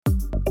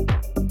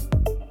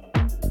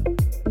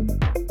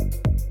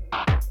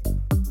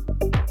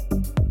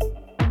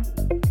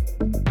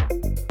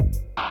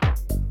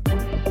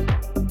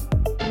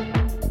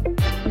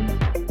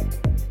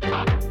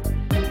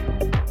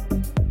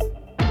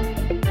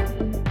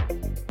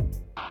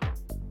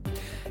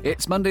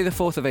It's Monday the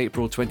 4th of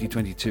April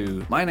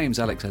 2022. My name's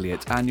Alex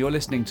Elliott and you're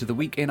listening to The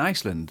Week in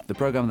Iceland, the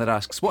programme that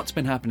asks what's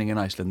been happening in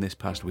Iceland this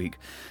past week,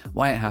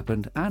 why it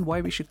happened and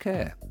why we should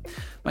care.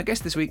 My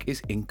guest this week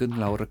is Ingunn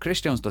Lára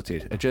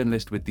Kristjánsdóttir, a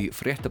journalist with the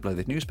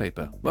Fréttablaðið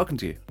newspaper. Welcome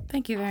to you.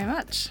 Thank you very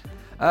much.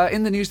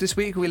 In the news this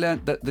week, we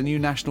learnt that the new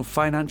National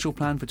Financial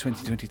Plan for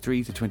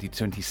 2023 to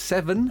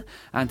 2027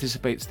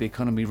 anticipates the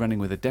economy running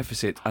with a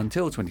deficit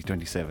until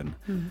 2027.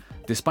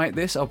 Despite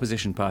this,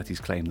 opposition parties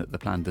claim that the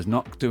plan does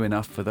not do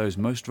enough for those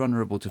most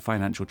vulnerable to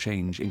financial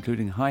change,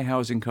 including high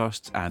housing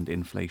costs and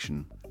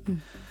inflation.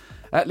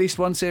 At least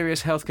one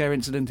serious healthcare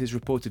incident is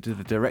reported to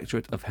the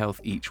Directorate of Health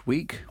each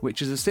week,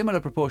 which is a similar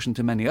proportion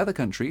to many other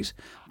countries,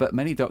 but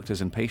many doctors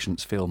and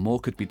patients feel more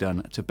could be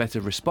done to better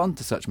respond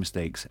to such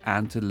mistakes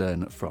and to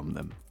learn from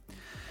them.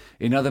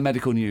 In other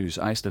medical news,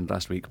 Iceland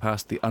last week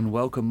passed the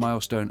unwelcome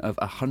milestone of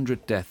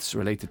 100 deaths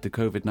related to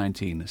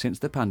COVID-19 since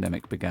the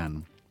pandemic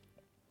began.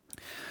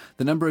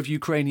 The number of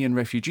Ukrainian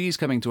refugees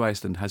coming to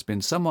Iceland has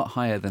been somewhat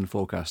higher than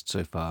forecast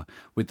so far,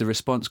 with the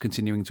response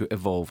continuing to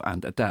evolve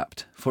and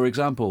adapt. For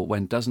example,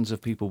 when dozens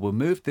of people were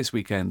moved this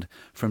weekend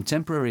from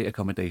temporary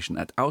accommodation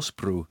at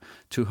Ásbrú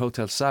to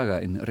Hotel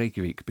Saga in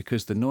Reykjavík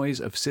because the noise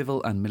of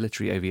civil and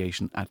military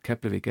aviation at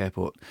Keflavik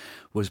Airport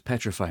was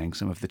petrifying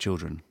some of the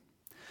children.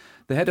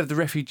 The head of the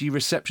refugee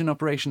reception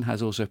operation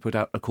has also put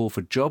out a call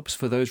for jobs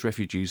for those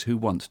refugees who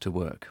want to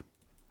work.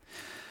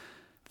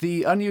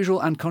 The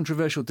unusual and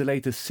controversial delay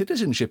to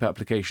citizenship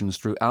applications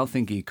through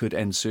Alþingi could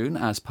end soon,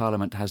 as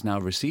Parliament has now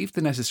received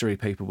the necessary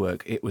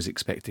paperwork it was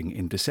expecting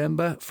in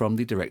December from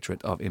the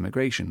Directorate of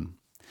Immigration.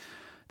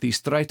 The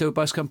Strætó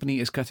bus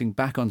company is cutting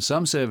back on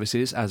some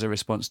services as a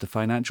response to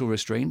financial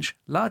restraints,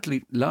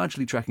 largely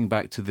tracking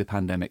back to the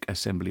pandemic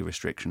assembly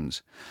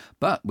restrictions.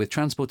 But with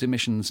transport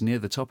emissions near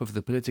the top of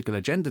the political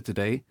agenda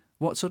today,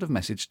 what sort of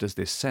message does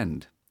this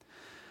send?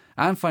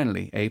 And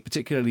finally, a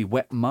particularly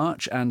wet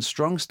March and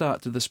strong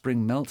start to the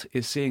spring melt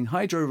is seeing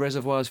hydro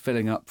reservoirs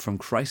filling up from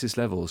crisis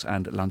levels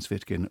and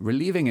Landsvirkjun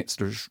relieving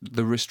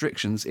the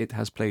restrictions it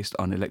has placed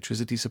on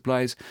electricity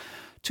supplies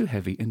to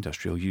heavy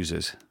industrial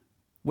users.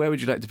 Where would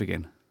you like to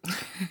begin?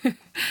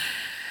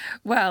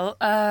 Well,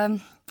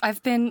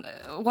 I've been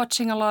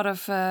watching a lot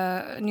of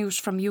news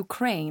from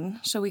Ukraine,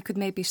 so we could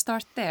maybe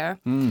start there.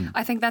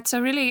 I think that's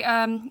a really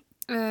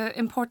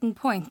important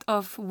point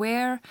of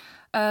where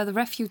the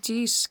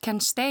refugees can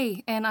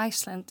stay in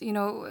Iceland. You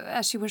know,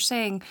 as you were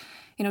saying,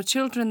 you know,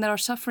 children that are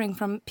suffering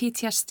from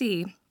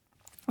PTSD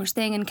are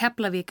staying in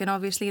Keflavik, and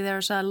obviously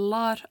there's a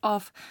lot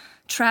of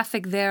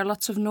traffic there,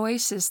 lots of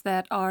noises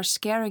that are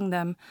scaring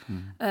them.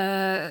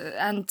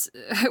 And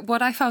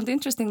what I found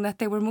interesting that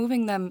they were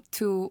moving them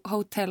to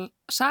Hotel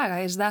Saga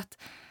is that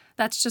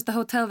that's just the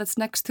hotel that's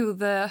next to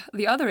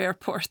the other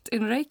airport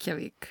in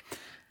Reykjavík.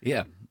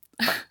 Yeah.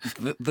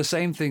 The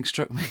same thing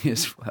struck me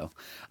as well.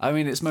 I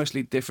mean, it's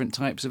mostly different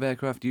types of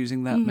aircraft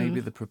using that.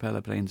 Maybe the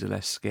propeller planes are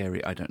less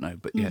scary. I don't know.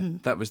 But yeah,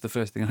 that was the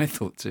first thing I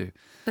thought too.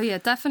 But yeah,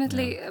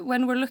 definitely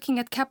when we're looking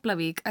at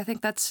Keflavik, I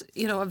think that's,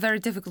 you know, a very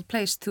difficult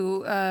place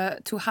to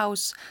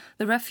house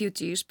the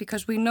refugees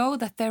because we know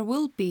that there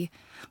will be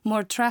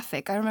more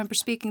traffic. I remember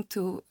speaking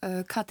to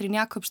Katrín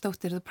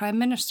Jakobsdóttir, the Prime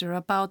Minister,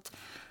 about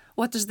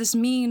what does this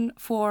mean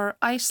for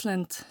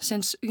Iceland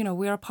since, you know,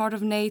 we are part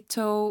of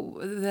NATO,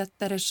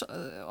 that is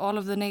all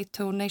of the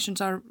NATO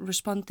nations are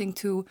responding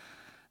to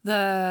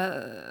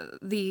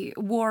the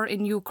war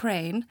in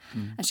Ukraine.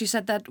 And she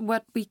said that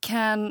what we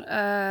can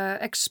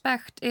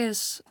expect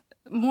is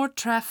more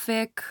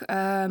traffic,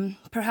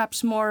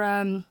 perhaps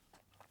more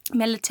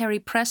military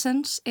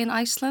presence in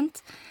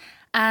Iceland.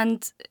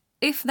 And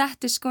if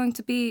that is going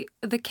to be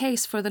the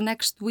case for the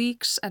next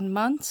weeks and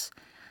months,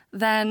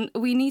 then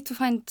we need to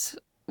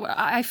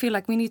I feel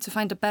like we need to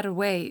find a better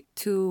way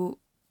to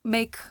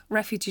make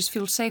refugees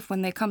feel safe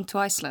when they come to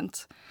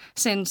Iceland,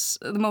 since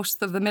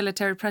most of the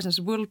military presence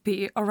will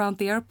be around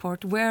the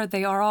airport where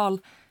they are all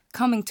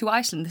coming to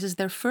Iceland. This is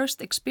their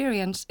first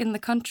experience in the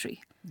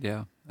country.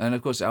 Yeah, and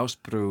of course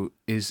Ásbrú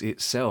is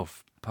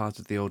itself part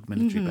of the old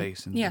military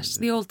base. And yes,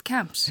 the old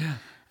camps. Yeah.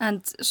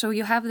 And so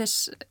you have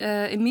this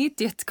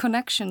immediate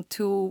connection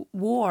to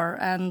war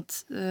and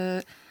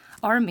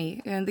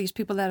army, and these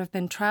people that have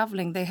been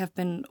traveling, they have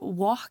been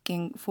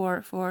walking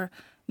for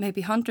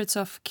maybe hundreds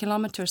of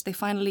kilometers. They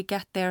finally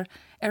get their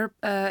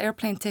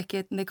airplane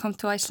ticket and they come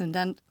to Iceland,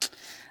 and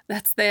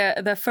that's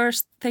the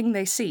first thing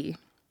they see.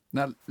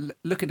 Now,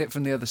 look at it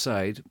from the other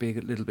side, being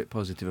a little bit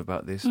positive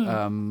about this.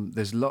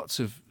 There's lots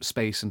of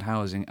space and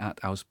housing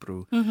at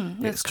Ásbrú.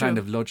 It's kind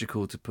of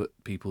logical to put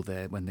people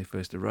there when they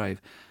first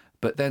arrive.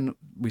 But then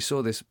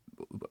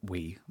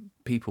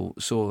people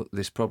saw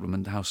this problem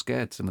and how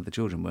scared some of the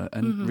children were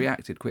and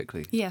reacted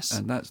quickly. Yes.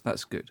 And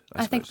that's good,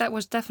 I suppose. think that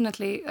was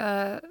definitely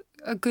a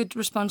good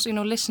response, you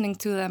know, listening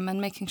to them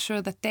and making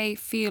sure that they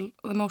feel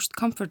the most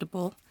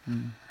comfortable.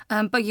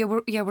 But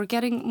we're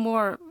getting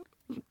more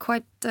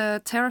quite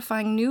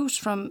terrifying news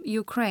from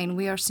Ukraine.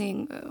 We are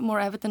seeing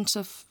more evidence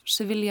of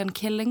civilian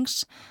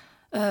killings,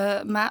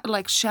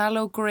 like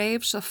shallow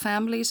graves of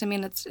families. I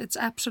mean, it's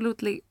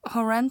absolutely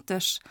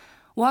horrendous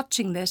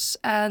watching this,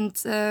 and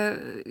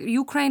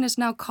Ukraine is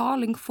now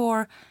calling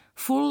for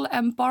full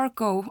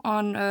embargo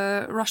on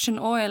Russian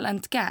oil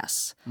and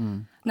gas.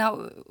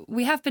 Now,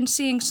 we have been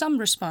seeing some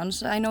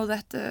response. I know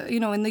that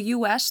in the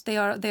US they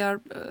are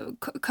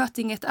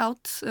cutting it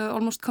out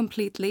almost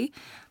completely,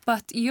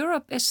 but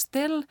Europe is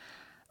still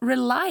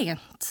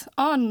reliant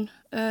on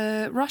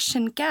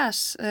Russian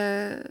gas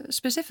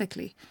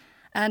specifically,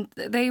 and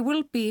they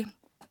will be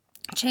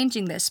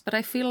changing this. But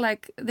I feel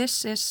like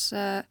this is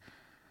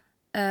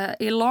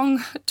a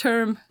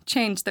long-term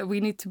change that we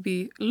need to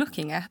be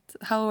looking at.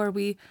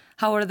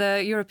 How are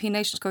the European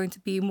nations going to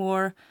be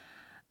more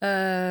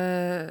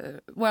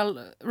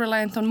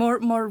reliant on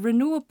more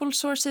renewable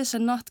sources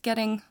and not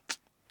getting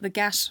the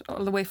gas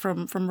all the way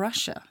from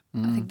Russia?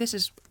 I think this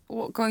is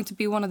going to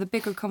be one of the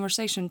bigger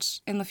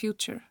conversations in the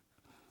future.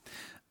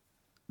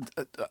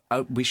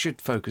 We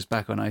should focus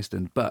back on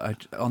Iceland,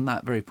 but on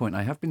that very point,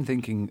 I have been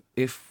thinking,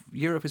 if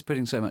Europe is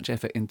putting so much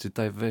effort into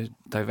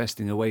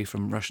divesting away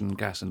from Russian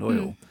gas and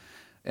oil,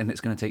 and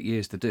it's going to take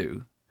years to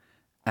do,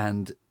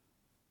 and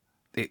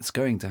it's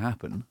going to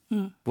happen,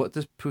 what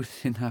does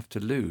Putin have to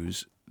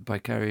lose by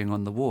carrying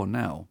on the war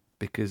now?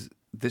 Because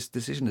this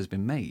decision has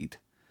been made,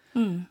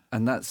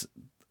 and that's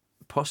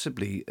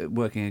possibly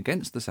working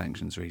against the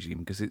sanctions regime,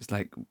 because it's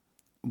like,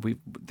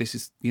 this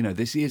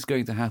is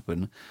going to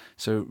happen.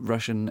 So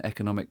Russian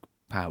economic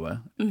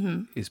power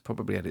is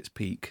probably at its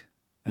peak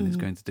and is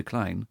going to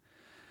decline.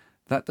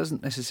 That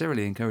doesn't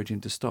necessarily encourage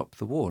him to stop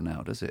the war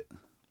now, does it?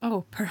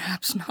 Oh,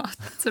 perhaps not.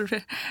 That's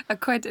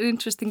quite an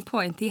interesting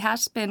point. He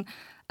has been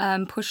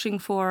pushing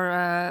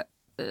for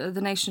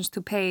the nations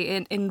to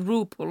pay in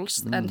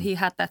rubles, and he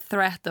had that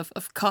threat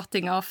of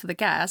cutting off the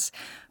gas.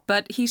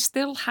 But he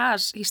still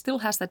has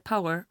that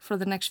power for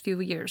the next few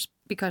years,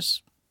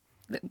 because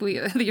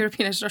the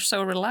Europeans are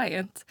so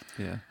reliant.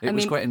 Yeah, it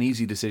was quite an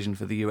easy decision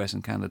for the US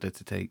and Canada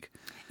to take.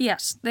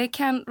 Yes, they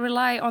can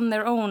rely on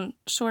their own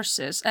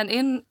sources, and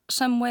in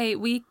some way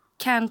we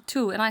can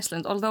too in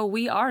Iceland, although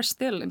we are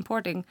still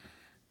importing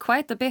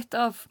quite a bit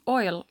of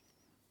oil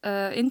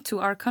into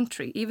our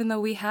country, even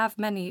though we have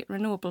many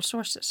renewable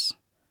sources.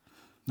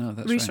 No,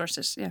 that's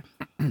resources, right.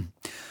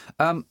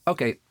 Yeah.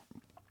 Okay.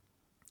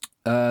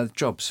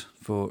 Jobs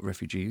for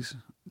refugees.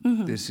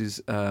 This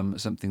is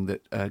something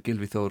that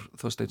Gylfi Þór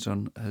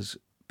Þorsteinsson has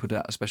put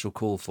out a special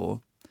call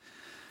for.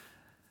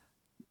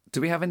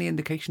 Do we have any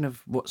indication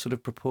of what sort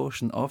of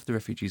proportion of the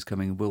refugees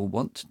coming will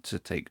want to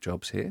take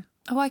jobs here?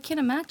 Oh, I can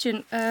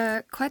imagine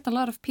quite a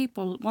lot of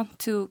people want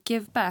to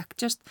give back.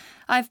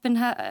 I've been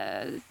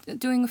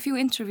doing a few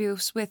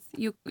interviews with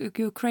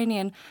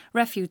Ukrainian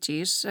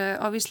refugees.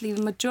 Obviously,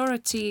 the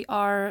majority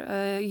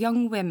are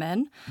young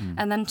women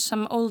and then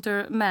some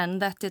older men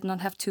that did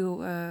not have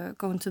to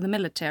go into the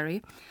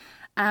military.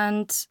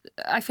 And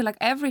I feel like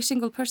every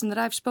single person that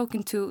I've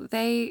spoken to,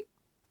 they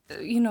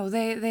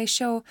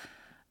show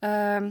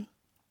that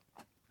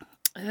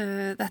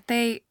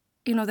they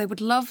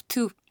would love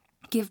to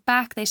give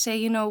back. They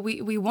say,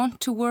 we want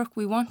to work,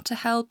 we want to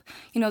help.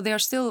 They are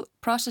still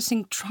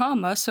processing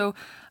trauma. So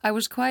I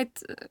was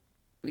quite,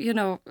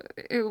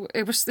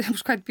 it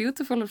was quite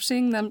beautiful of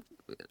seeing them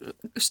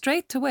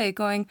straight away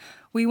going,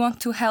 we want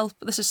to help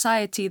the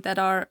society that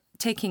are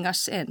taking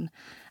us in.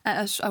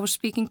 As I was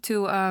speaking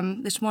to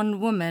this one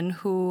woman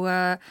who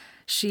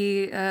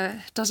she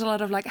does a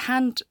lot of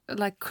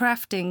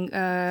crafting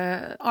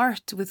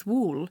art with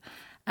wool.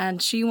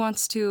 And she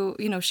wants to,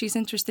 she's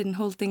interested in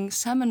holding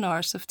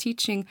seminars of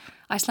teaching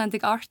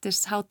Icelandic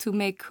artists how to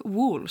make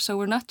wool. So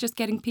we're not just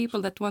getting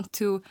people that want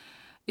to,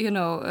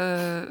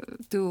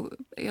 do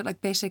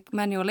basic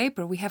manual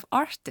labor. We have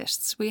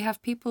artists. We have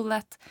people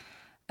that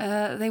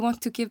they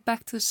want to give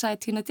back to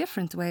society in a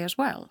different way as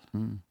well.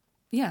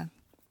 Yeah.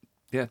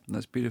 Yeah,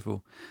 that's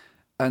beautiful.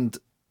 And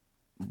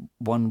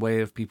one way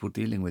of people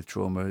dealing with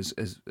trauma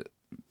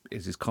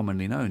is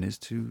commonly known is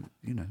to,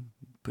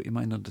 put your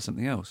mind onto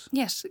something else.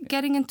 Yes,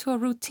 getting into a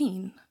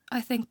routine, I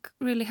think,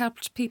 really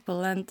helps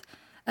people. And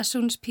as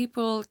soon as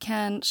people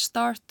can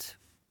start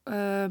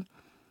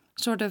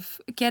sort of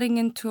getting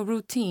into a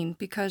routine,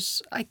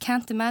 because I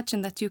can't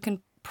imagine that you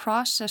can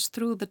process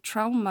through the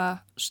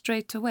trauma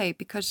straight away,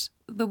 because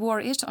the war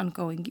is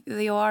ongoing.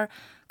 You are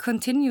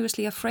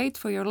continuously afraid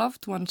for your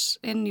loved ones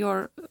in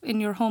your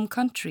home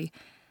country.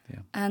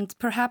 Yeah. And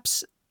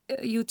perhaps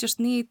you just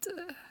need...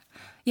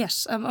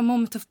 Yes, a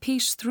moment of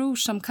peace through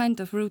some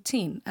kind of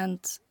routine. And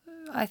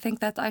I think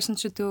that Iceland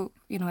should do,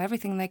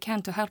 everything they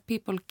can to help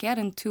people get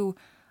into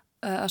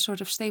a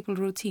sort of stable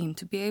routine,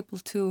 to be able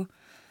to,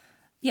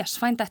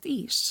 find that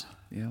ease,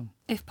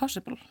 if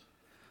possible.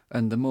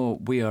 And the more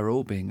we are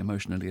all being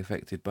emotionally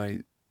affected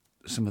by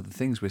some of the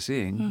things we're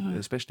seeing,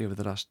 especially over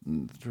the last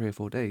 3 or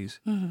 4 days,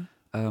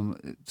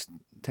 it's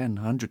 10,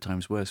 100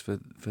 times worse for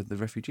the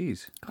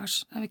refugees.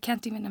 Gosh, I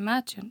can't even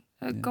imagine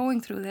going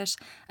through this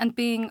and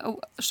being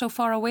so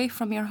far away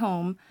from your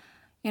home,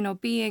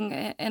 being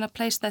in a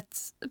place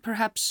that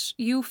perhaps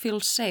you feel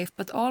safe,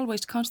 but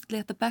always constantly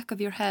at the back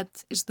of your head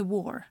is the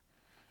war.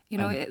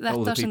 That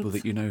all the people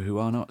that you know who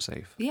are not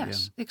safe.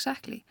 Yes,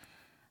 exactly.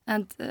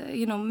 And,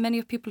 many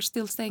of people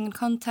still staying in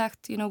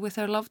contact, with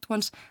their loved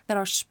ones that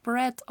are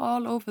spread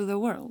all over the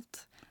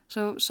world.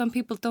 So some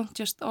people don't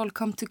just all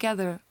come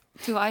together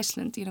to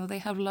Iceland. They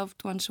have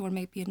loved ones who are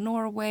maybe in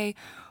Norway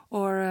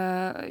or,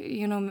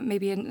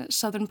 maybe in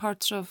southern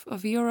parts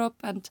of Europe.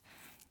 And,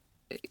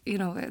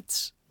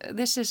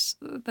 this is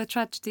the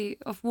tragedy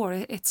of war.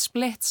 It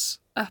splits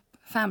up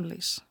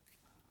families.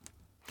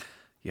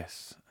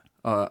 Yes.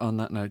 On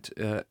that note,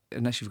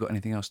 unless you've got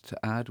anything else to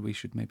add, we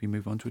should maybe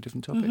move on to a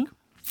different topic.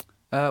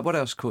 What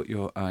else caught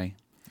your eye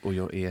or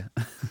your ear?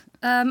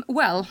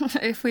 Well,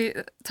 if we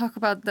talk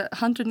about the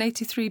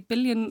 183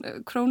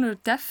 billion kroner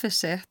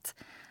deficit,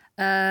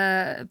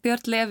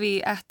 Björn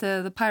Levi at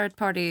the Pirate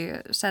Party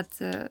said,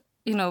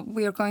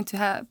 we are going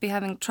to be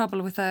having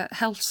trouble with the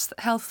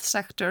health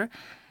sector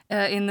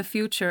in the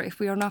future if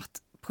we are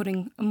not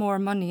putting more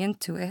money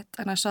into it.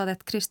 And I saw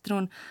that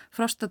Kristrún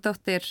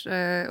Frostadóttir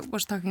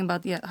was talking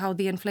about how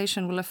the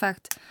inflation will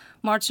affect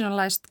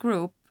marginalized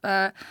group.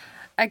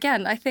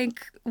 Again, I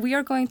think we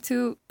are going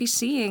to be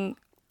seeing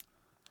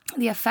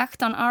the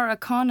effect on our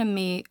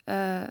economy.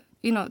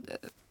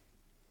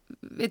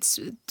 It's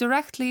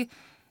directly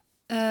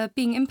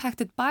being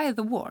impacted by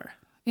the war.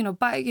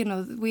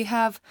 We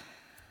have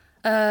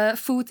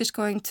food is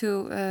going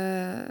to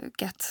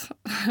get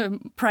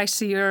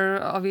pricier.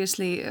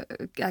 Obviously,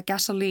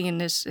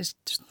 gasoline is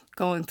just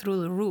going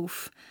through the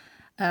roof,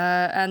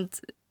 and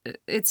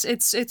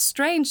it's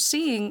strange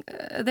seeing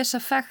this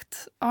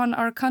effect on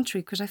our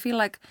country, because I feel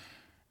like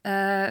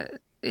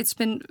it's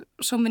been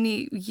so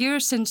many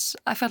years since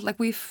I felt like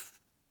we've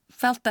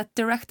felt that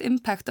direct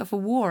impact of a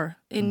war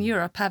in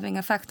Europe having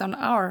effect on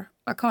our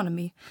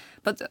economy.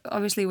 But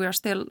obviously we are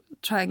still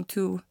trying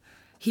to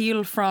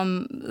heal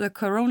from the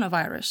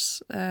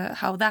coronavirus,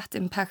 how that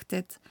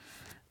impacted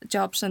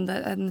jobs and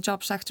the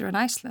job sector in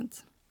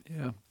Iceland.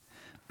 Yeah.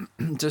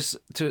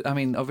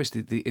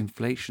 Obviously the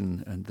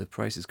inflation and the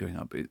prices going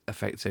up, it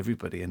affects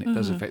everybody, and it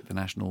does affect the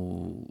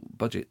national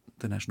budget,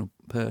 the national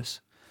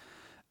purse.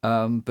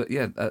 But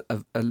yeah,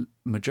 a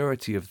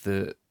majority of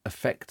the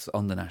effects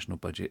on the national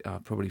budget are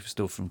probably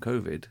still from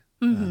COVID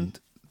and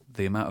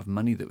the amount of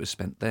money that was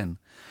spent then.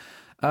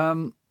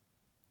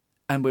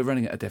 And we're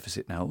running at a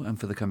deficit now, and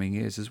for the coming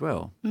years as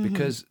well,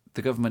 because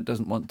the government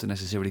doesn't want to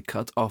necessarily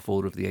cut off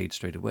all of the aid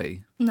straight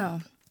away.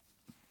 No.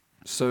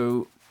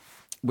 So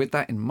with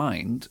that in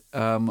mind,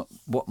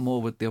 what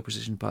more would the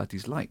opposition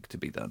parties like to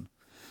be done?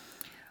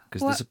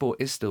 Because the support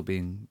is still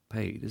being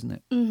paid, isn't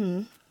it?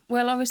 Mm-hmm.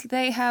 Well, obviously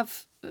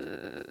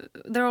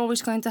they're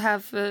always going to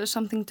have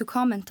something to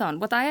comment on.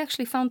 What I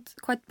actually found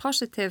quite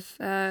positive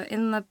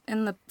in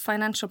the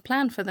financial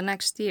plan for the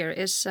next year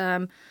is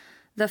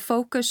the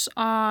focus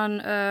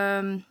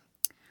on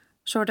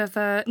sort of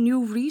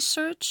new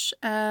research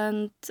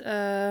and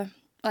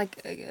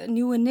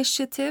new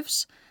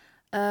initiatives,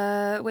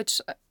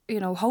 which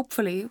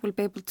hopefully will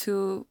be able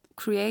to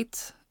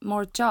create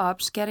more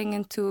jobs, getting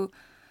into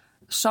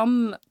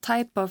some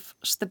type of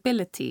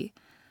stability.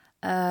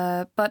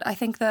 But I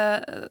think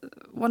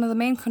one of the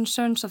main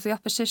concerns of the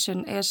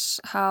opposition is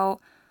how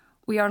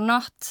we are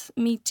not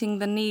meeting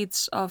the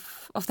needs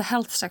of the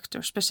health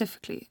sector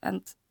specifically.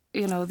 And,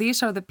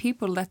 these are the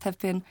people that have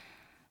been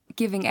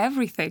giving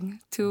everything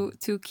to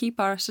keep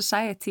our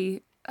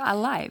society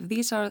alive.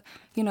 These are,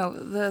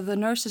 the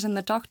nurses and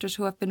the doctors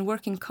who have been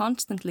working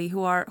constantly,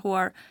 who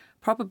are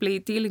probably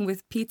dealing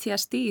with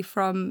PTSD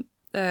from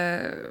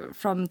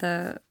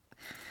the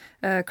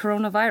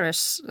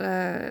coronavirus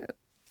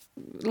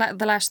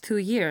the last 2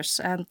 years.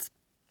 And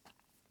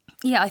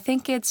yeah, I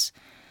think it's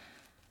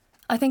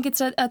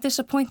a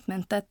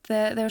disappointment that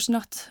there's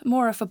not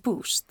more of a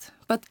boost.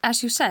 But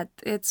as you said,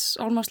 it's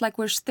almost like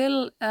we're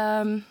still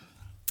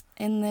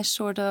in this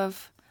sort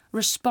of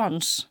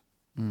response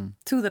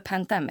to the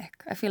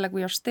pandemic. I feel like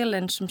we are still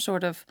in some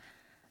sort of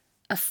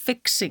a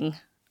fixing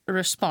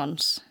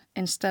response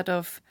instead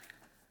of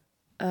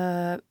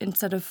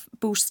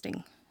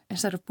boosting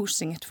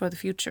it for the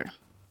future.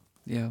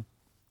 Yeah.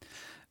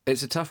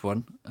 It's a tough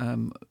one.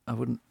 I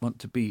wouldn't want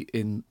to be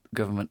in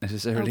government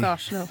necessarily. Oh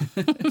gosh, no.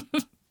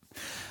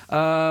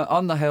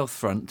 On the health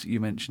front,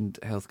 you mentioned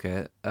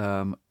healthcare.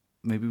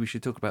 Maybe we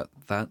should talk about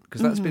that,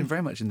 because that's been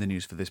very much in the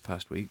news for this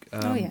past week.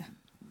 Oh yeah.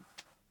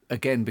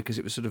 Again, because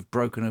it was sort of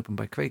broken open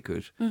by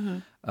Kveikur.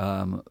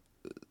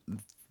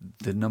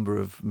 The number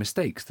of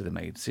mistakes that are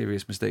made,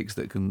 serious mistakes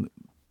that can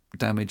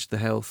damage the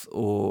health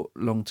or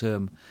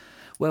long-term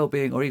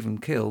well-being or even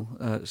kill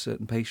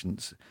certain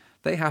patients.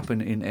 They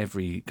happen in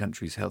every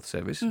country's health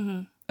service,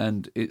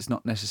 and it's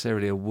not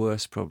necessarily a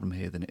worse problem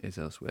here than it is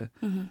elsewhere.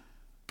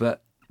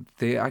 But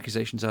the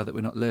accusations are that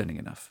we're not learning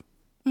enough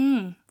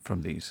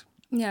from these.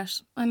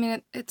 Yes. I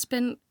mean, it's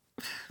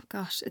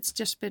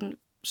just been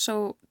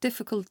so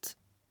difficult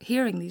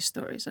hearing these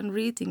stories and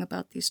reading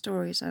about these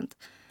stories. And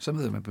some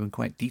of them have been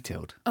quite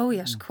detailed. Oh,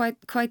 yes,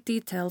 quite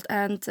detailed.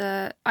 And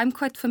I'm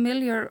quite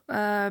familiar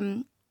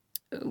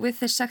with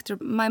this sector.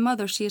 My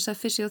mother, she is a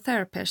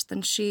physiotherapist,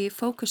 and she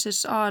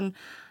focuses on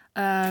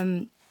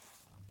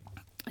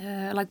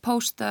like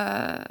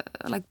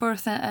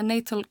birth and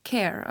natal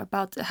care,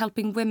 about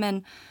helping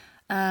women,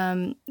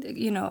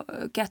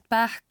 get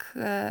back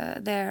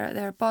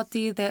their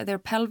body, their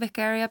pelvic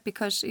area,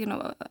 because,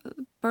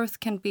 birth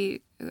can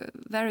be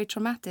very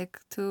traumatic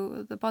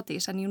to the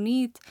bodies, and you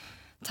need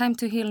time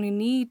to heal, and you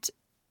need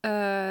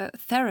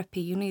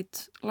therapy, you need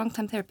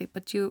long-term therapy,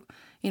 but you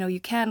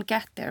can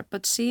get there.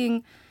 But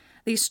seeing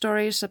these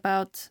stories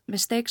about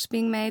mistakes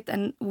being made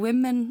and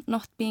women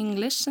not being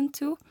listened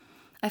to,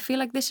 I feel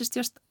like this is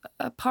just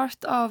a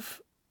part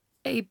of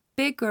a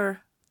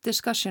bigger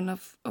discussion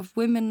of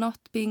women not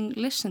being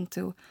listened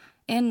to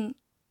in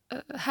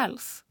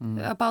health,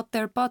 about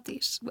their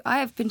bodies. I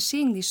have been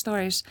seeing these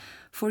stories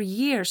for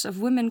years of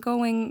women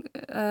going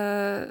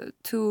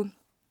to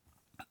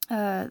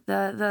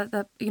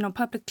the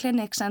public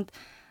clinics, and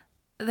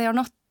they are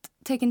not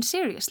taken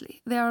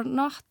seriously. They are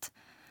not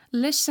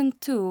listened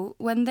to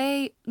when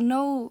they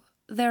know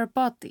their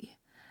body.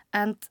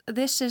 And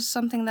this is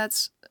something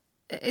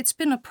it's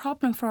been a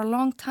problem for a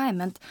long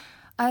time. And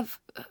I've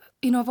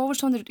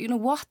always wondered,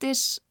 what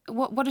is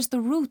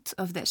the root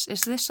of this?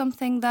 Is this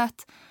something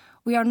that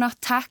we are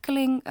not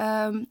tackling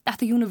at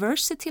the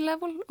university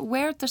level?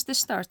 Where does this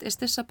start? Is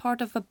this a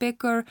part of a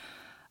bigger,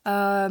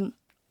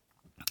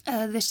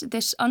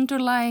 this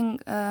underlying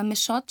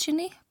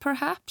misogyny,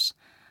 perhaps?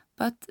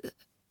 But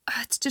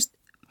it's just,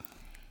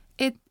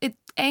 it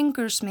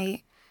angers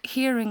me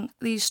hearing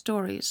these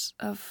stories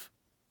of,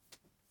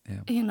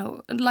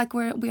 like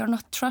we are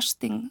not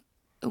trusting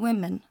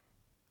women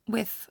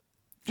with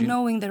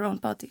knowing their own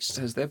bodies.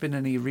 Has there been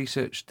any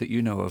research that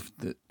you know of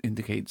that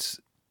indicates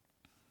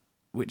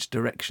which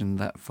direction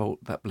that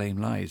blame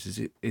lies?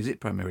 Is it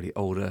primarily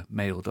older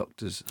male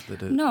doctors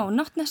that are... No,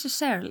 not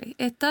necessarily.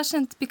 It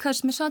doesn't,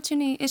 because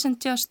misogyny isn't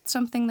just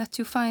something that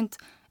you find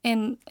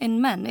in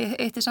men.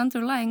 It is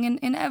underlying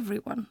in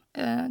everyone.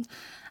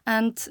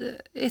 And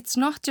it's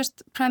not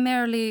just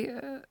primarily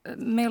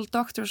male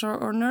doctors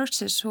or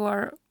nurses who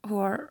are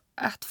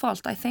at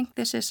fault. I think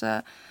this is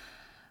a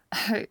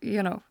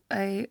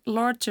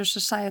larger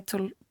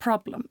societal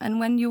problem. And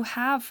when you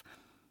have,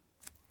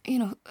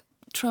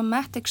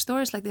 traumatic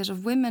stories like this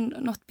of women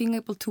not being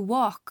able to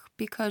walk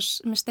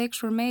because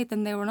mistakes were made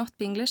and they were not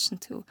being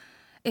listened to,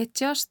 it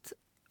just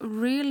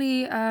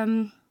really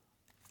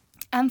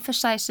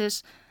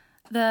emphasizes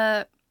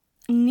the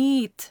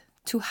need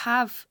to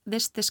have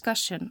this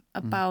discussion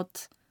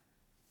about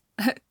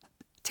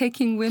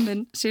taking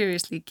women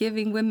seriously,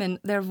 giving women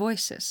their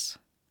voices.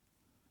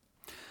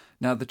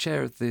 Now, the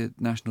chair of the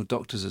National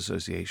Doctors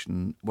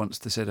Association wants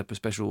to set up a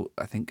special,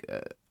 I think,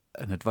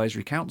 an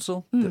advisory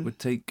council that would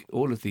take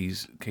all of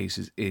these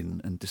cases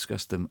in and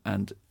discuss them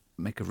and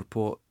make a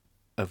report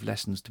of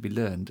lessons to be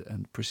learned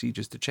and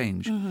procedures to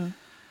change.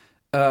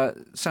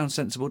 Sounds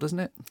sensible, doesn't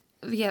it?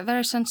 Yeah,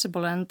 very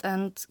sensible,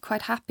 and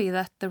quite happy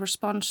that the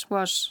response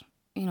was,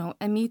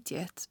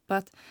 immediate.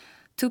 But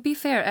to be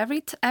fair,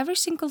 every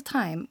single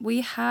time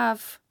we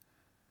have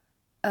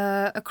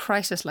a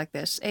crisis like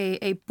this,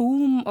 a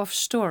boom of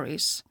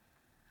stories,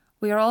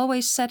 we are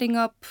always setting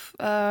up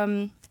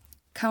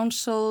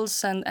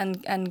councils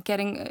and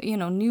getting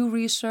new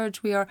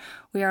research. We are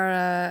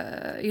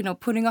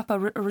putting up a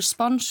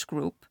response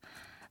group,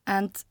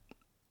 and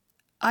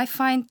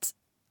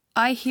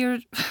I hear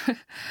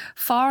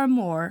far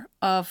more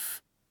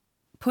of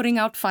putting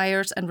out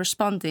fires and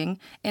responding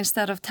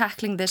instead of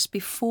tackling this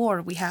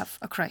before we have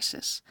a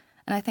crisis.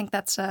 And I think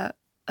that's a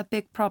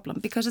big problem,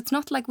 because it's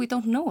not like we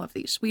don't know of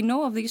these. We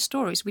know of these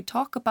stories. We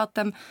talk about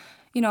them,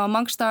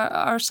 amongst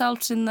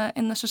ourselves in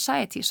the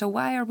society. So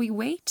why are we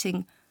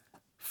waiting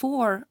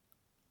for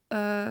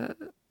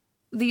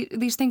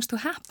these things to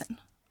happen?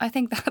 I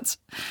think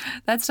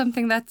that's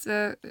something that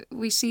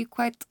we see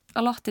quite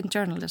a lot in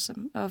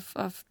journalism.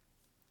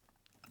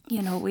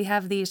 We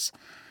have these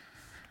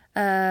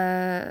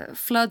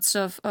floods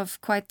of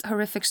quite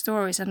horrific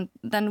stories, and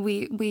then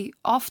we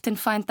often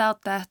find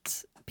out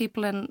that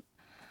people in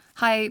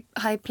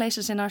high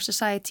places in our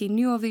society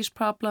knew of these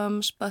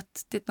problems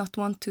but did not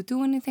want to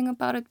do anything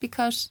about it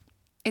because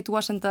it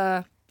wasn't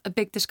a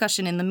big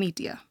discussion in the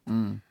media.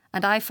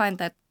 And I find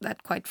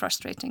that quite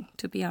frustrating,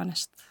 to be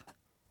honest.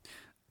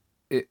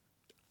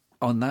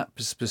 On that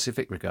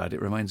specific regard,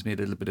 it reminds me a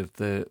little bit of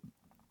the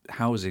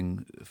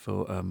housing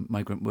for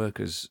migrant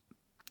workers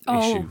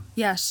issue. Oh,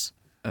 yes.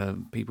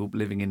 People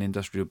living in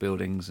industrial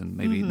buildings and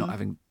maybe not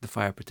having the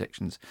fire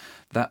protections.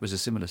 That was a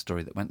similar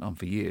story that went on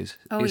for years.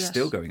 It's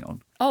still going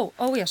on.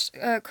 Oh yes,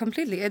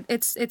 completely.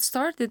 It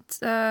started.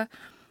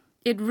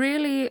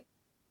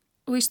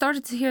 We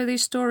started to hear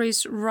these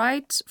stories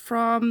right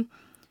from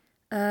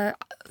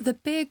the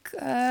big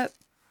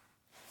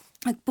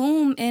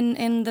boom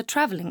in the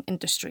traveling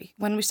industry.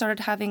 When we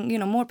started having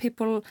more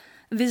people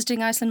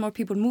visiting Iceland, more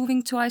people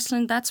moving to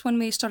Iceland, that's when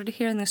we started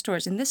hearing the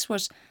stories. And this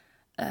was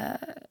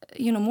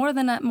more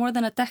than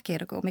a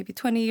decade ago, maybe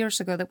 20 years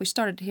ago, that we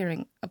started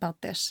hearing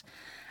about this.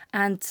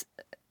 And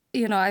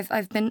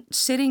I've been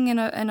sitting in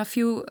a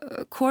few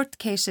court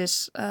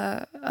cases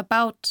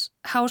about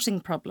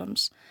housing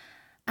problems,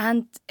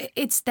 and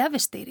it's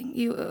devastating.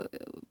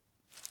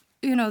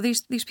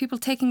 these people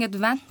taking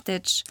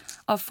advantage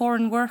of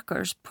foreign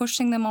workers,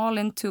 pushing them all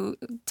into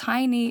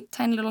tiny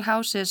little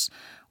houses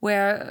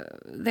where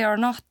there are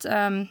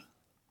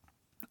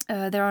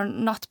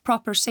not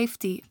proper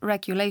safety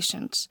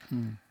regulations.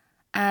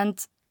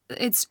 And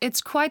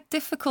it's quite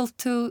difficult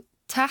to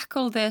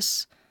tackle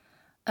this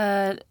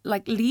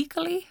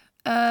legally,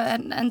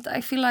 and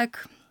I feel like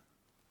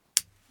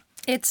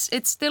it's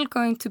still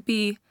going to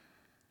be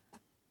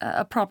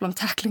a problem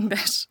tackling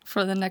this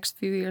for the next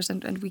few years,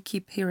 and we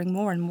keep hearing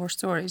more and more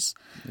stories.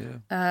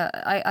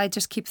 I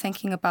just keep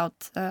thinking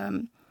about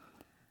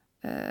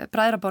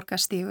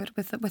Bræðraborgarstígur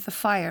with the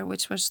fire,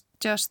 which was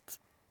just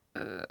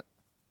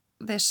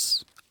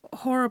this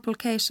horrible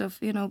case of,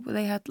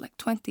 they had like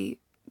 20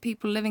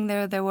 people living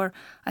there. There were,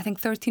 I think,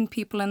 13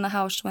 people in the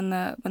house when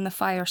the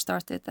fire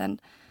started, and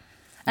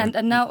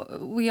now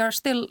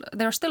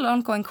there are still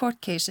ongoing court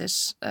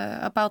cases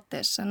about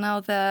this, and now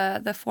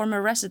the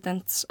former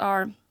residents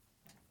are,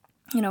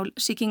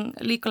 seeking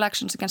legal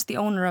actions against the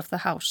owner of the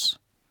house.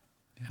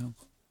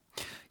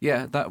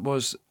 Yeah, that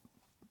was,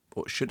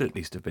 or should at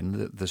least have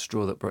been, the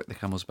straw that broke the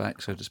camel's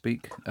back, so to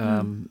speak.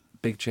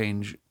 Big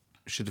change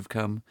should have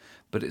come,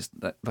 but it's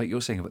like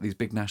you're saying about these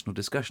big national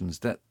discussions,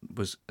 that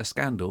was a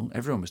scandal.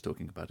 Everyone was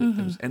talking about it.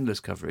 There was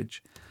endless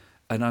coverage,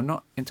 and I'm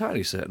not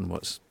entirely certain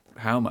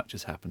how much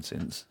has happened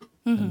since.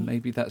 And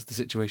maybe that's the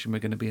situation we're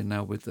going to be in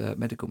now with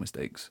medical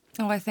mistakes.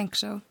 Oh, I think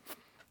so.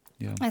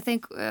 Yeah, I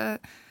think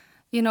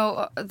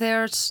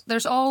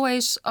there's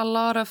always a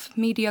lot of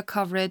media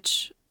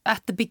coverage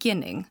at the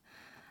beginning,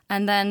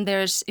 and then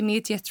there's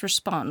immediate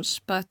response,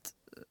 but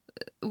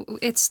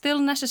it's still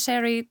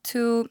necessary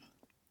to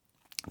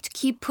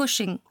keep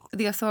pushing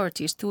the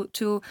authorities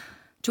to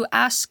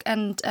ask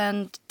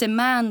and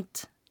demand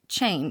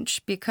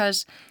change,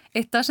 because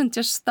it doesn't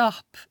just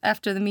stop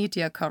after the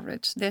media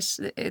coverage. The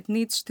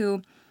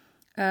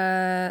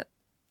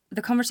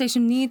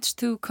conversation needs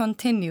to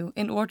continue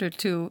in order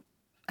to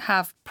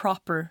have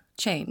proper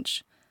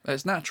change.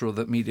 It's natural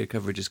that media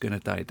coverage is going to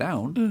die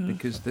down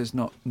because there's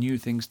not new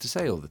things to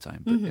say all the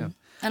time. But yeah,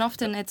 and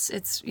often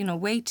it's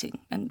waiting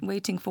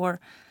for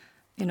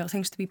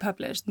things to be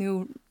published,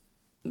 new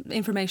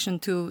information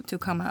to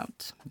come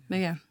out. But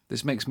yeah,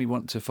 this makes me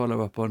want to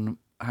follow up on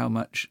how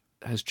much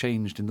has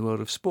changed in the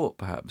world of sport,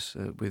 perhaps,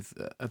 with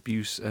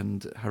abuse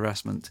and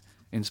harassment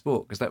in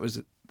sport, because that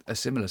was a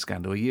similar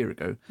scandal a year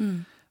ago,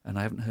 and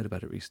I haven't heard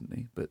about it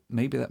recently. But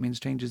maybe that means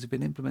changes have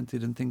been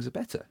implemented and things are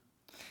better.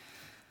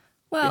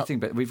 Well,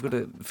 but we've got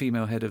a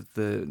female head of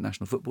the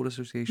National Football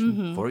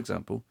Association, for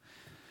example,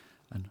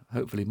 and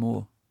hopefully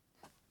more.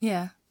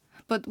 Yeah,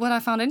 but what I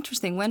found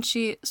interesting, when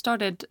she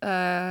started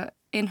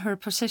in her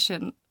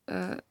position,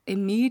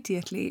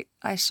 immediately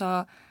I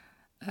saw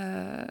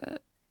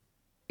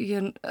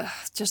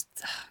just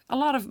a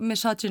lot of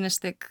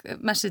misogynistic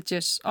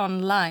messages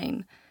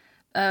online,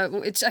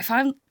 which I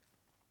found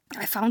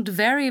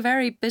very,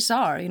 very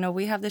bizarre.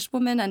 We have this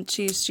woman, and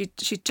she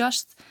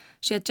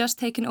had just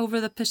taken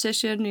over the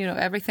position.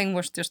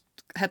 Everything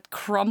had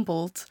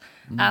crumbled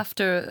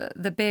after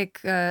the big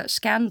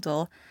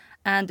scandal,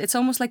 and it's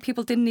almost like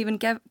people didn't even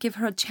give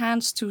her a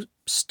chance to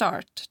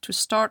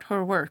start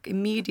her work.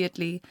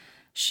 Immediately,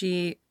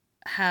 she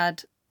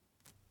had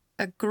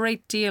a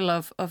great deal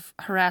of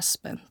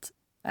harassment,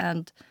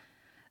 and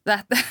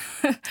that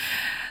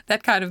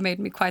that kind of made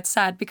me quite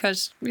sad,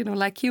 because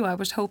like you, I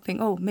was hoping,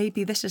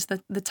 maybe this is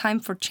the time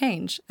for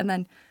change, and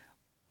then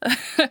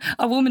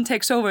a woman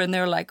takes over and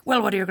they're like,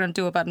 well, what are you going to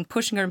do about it? And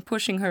pushing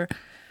her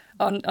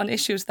on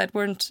issues that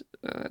weren't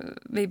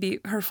maybe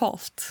her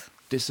fault.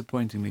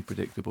 Disappointingly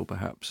predictable,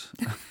 perhaps.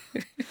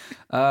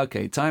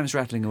 Okay, time's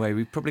rattling away.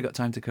 We've probably got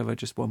time to cover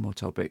just one more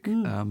topic.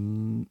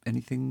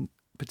 Anything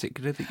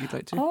particular that you'd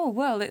like to? Oh,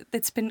 well,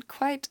 it's been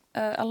quite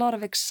a lot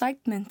of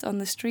excitement on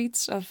the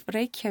streets of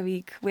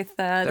Reykjavík with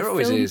the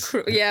film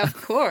crew. Yeah, of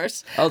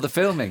course. Oh, the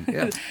filming,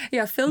 yeah.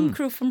 Yeah, film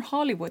crew from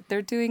Hollywood.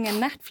 They're doing a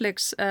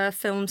Netflix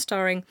film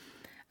starring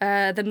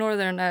the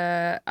Northern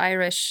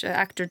Irish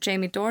actor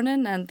Jamie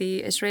Dornan and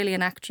the Israeli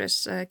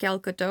actress Gal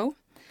Gadot.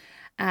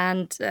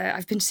 And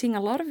I've been seeing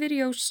a lot of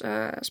videos,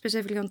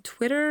 specifically on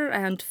Twitter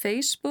and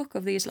Facebook,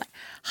 of these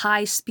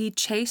high-speed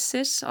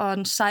chases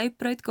on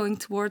Sæbraut going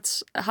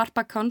towards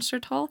Harpa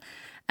Concert Hall,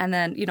 and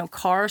then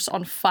cars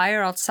on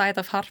fire outside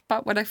of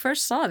Harpa. When I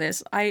first saw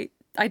this,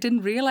 I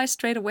didn't realize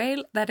straight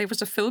away that it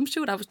was a film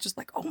shoot. I was just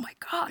like, oh my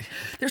God,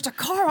 there's a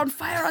car on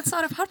fire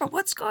outside of Harpa.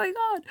 What's going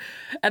on?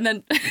 And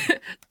then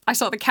I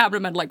saw the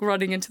cameraman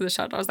running into the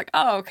shot. I was like,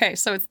 oh, okay.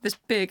 So it's this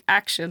big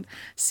action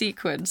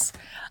sequence.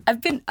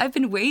 I've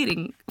been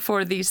waiting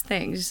for these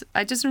things.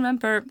 I just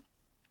remember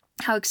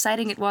how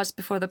exciting it was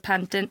before the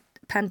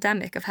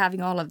pandemic of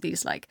having all of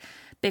these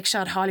big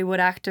shot Hollywood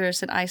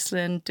actors in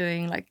Iceland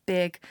doing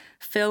big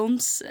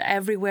films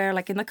everywhere,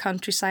 in the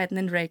countryside and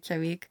in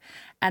Reykjavík.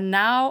 And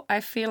now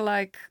I feel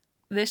like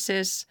this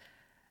is,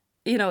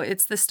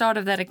 it's the start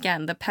of that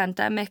again. The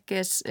pandemic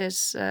is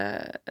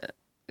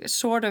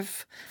sort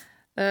of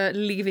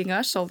leaving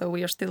us, although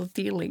we are still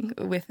dealing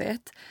with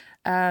it.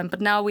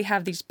 But now we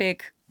have these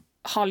big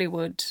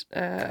Hollywood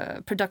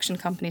production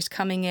companies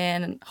coming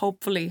in and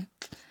hopefully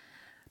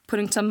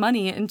putting some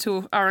money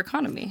into our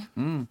economy.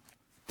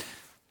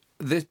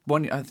 This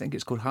one, I think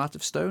it's called Heart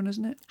of Stone,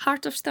 isn't it?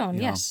 Heart of Stone,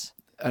 Yeah. yes.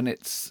 And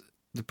it's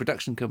the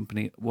production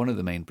company, one of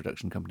the main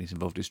production companies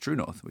involved is True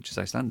North, which is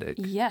Icelandic.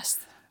 Yes.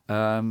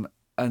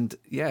 And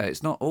yeah,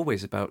 it's not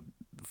always about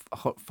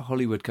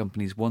Hollywood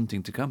companies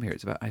wanting to come here.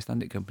 It's about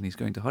Icelandic companies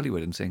going to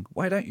Hollywood and saying,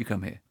 why don't you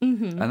come here?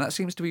 And that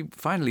seems to be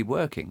finally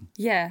working.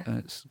 Yeah.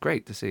 It's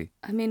great to see.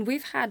 I mean,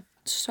 we've had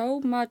so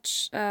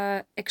much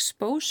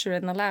exposure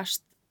in the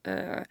last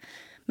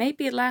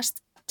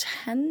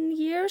 10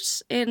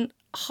 years in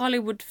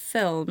Hollywood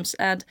films,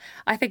 and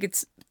I think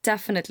it's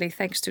definitely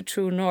thanks to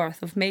True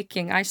North of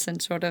making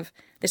Iceland sort of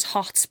this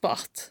hot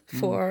spot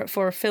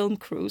for film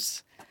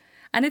crews.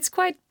 And it's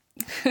quite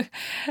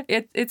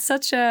it's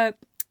such a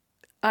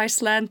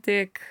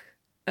Icelandic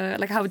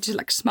like how would you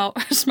like smá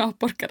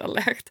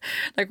borgaralegt,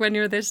 like when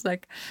you're this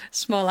like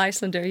small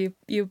Icelander,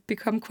 you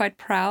become quite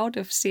proud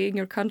of seeing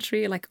your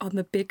country like on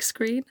the big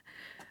screen.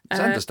 It's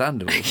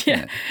understandable.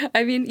 Yeah,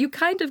 I mean, you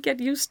kind of get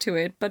used to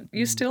it, but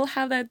you still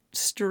have that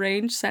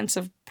strange sense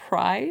of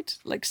pride,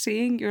 like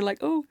seeing, you're like,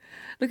 oh,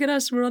 look at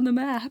us, we're on the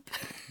map.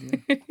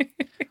 Yeah.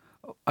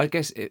 I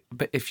guess,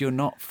 but if you're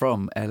not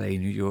from LA,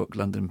 New York,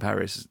 London,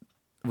 Paris,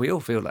 we all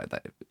feel like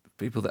that.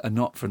 People that are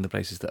not from the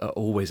places that are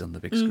always on the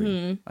big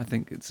screen. I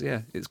think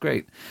it's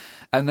great.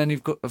 And then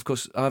you've got, of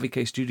course,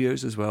 RVK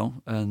Studios as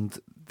well, and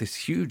this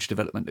huge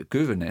development at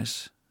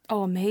Guðurnes.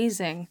 Oh,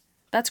 amazing.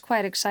 That's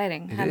quite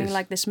exciting, having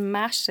like this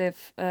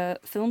massive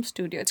film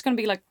studio. It's going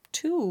to be like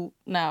 2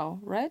 now,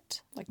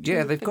 right? Like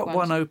yeah, they've got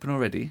one open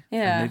already.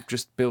 Yeah. And they've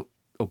just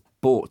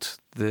bought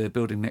the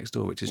building next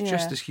door, which is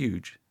just as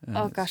huge.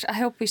 Oh gosh, I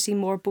hope we see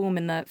more boom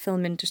in the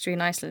film industry in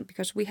Iceland,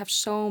 because we have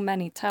so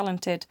many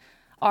talented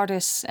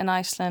artists in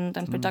Iceland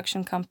and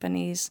production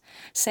companies.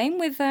 Same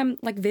with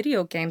like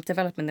video game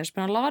development. There's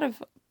been a lot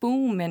of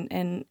boom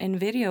in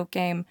video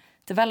game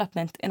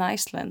development in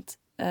Iceland.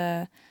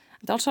 And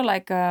also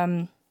like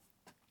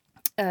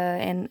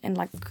in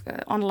like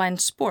online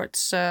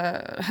sports,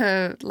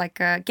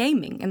 like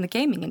gaming, in the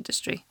gaming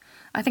industry.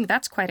 I think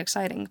that's quite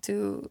exciting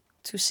to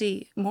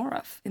see more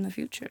of in the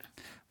future.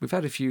 We've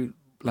had a few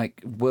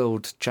like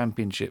world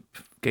championship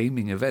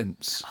gaming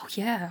events. Oh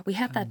yeah, we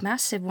had that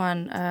massive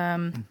one.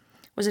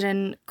 Was it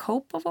in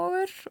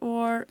Kópavogur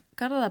or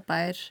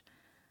Garðabær?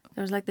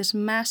 There was like this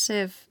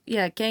massive,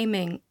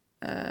 gaming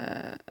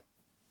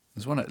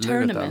There's one at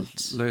tournament.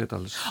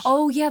 Laugardal.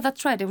 Oh yeah,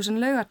 that's right. It was in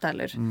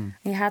Laugardalur.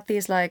 He had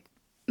these like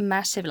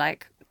massive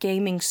like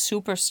gaming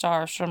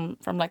superstars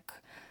from like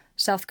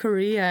South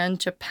Korea and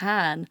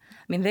Japan.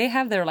 I mean, they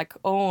have their like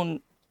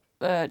own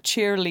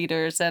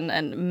cheerleaders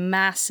and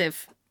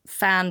massive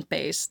fan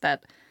base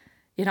that,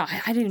 you know,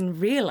 I didn't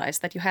realize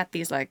that you had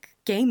these like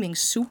gaming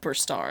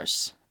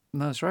superstars.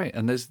 No, that's right.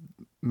 And there's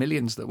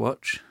millions that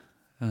watch.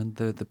 And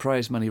the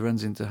prize money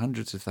runs into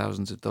hundreds of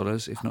thousands of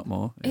dollars, if not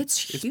more. It's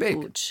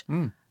huge.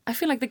 Big. I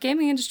feel like the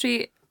gaming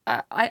industry,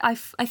 I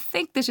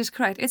think this is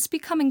correct. It's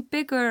becoming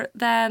bigger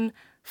than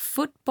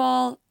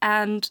football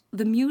and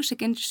the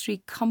music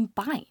industry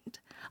combined.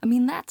 I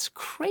mean, that's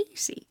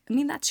crazy. I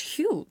mean, that's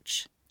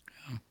huge.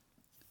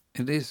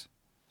 It is.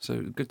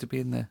 So good to be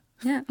in there.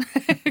 Yeah,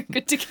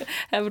 good to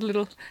have a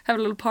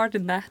little part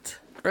in that.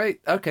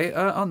 Great. Okay.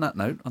 On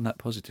that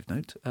positive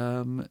note,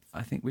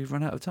 I think we've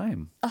run out of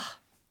time.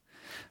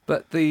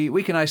 But the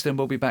Week in Iceland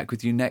will be back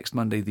with you next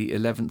Monday, the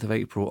 11th of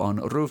April on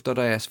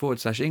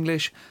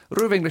ruv.is/English,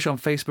 Ruv English on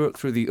Facebook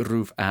through the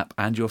Ruv app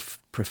and your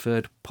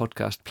preferred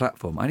podcast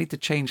platform. I need to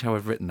change how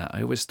I've written that.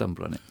 I always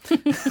stumble on it.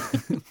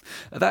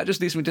 That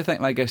just leaves me to thank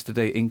my guest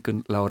today,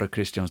 Ingunn Lára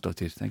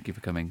Kristjánsdóttir. Thank you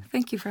for coming.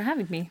 Thank you for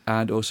having me.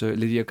 And also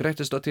Lydia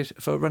Grétarsdóttir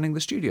for running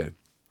the studio.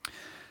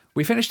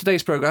 We finished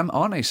today's programme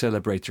on a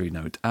celebratory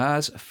note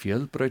as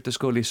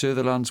Fjölbrautaskóli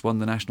Suðurlands won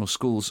the National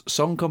Schools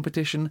Song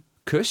Competition,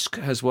 Kusk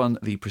has won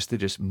the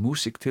prestigious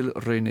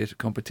Músíktilraunir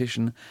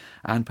competition,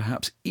 and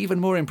perhaps even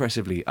more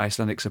impressively,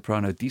 Icelandic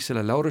soprano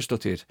Dísella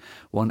Lárusdóttir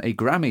won a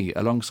Grammy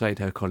alongside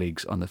her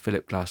colleagues on the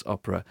Philip Glass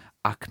opera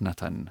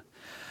Akhenaten.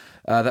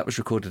 That was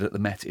recorded at the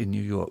Met in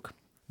New York.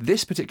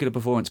 This particular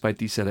performance by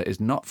Dísella is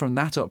not from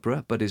that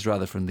opera, but is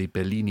rather from the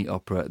Bellini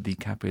opera The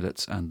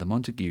Capulets and the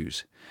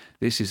Montagues.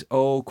 This is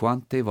O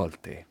Quante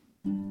Volte.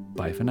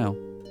 Bye for now.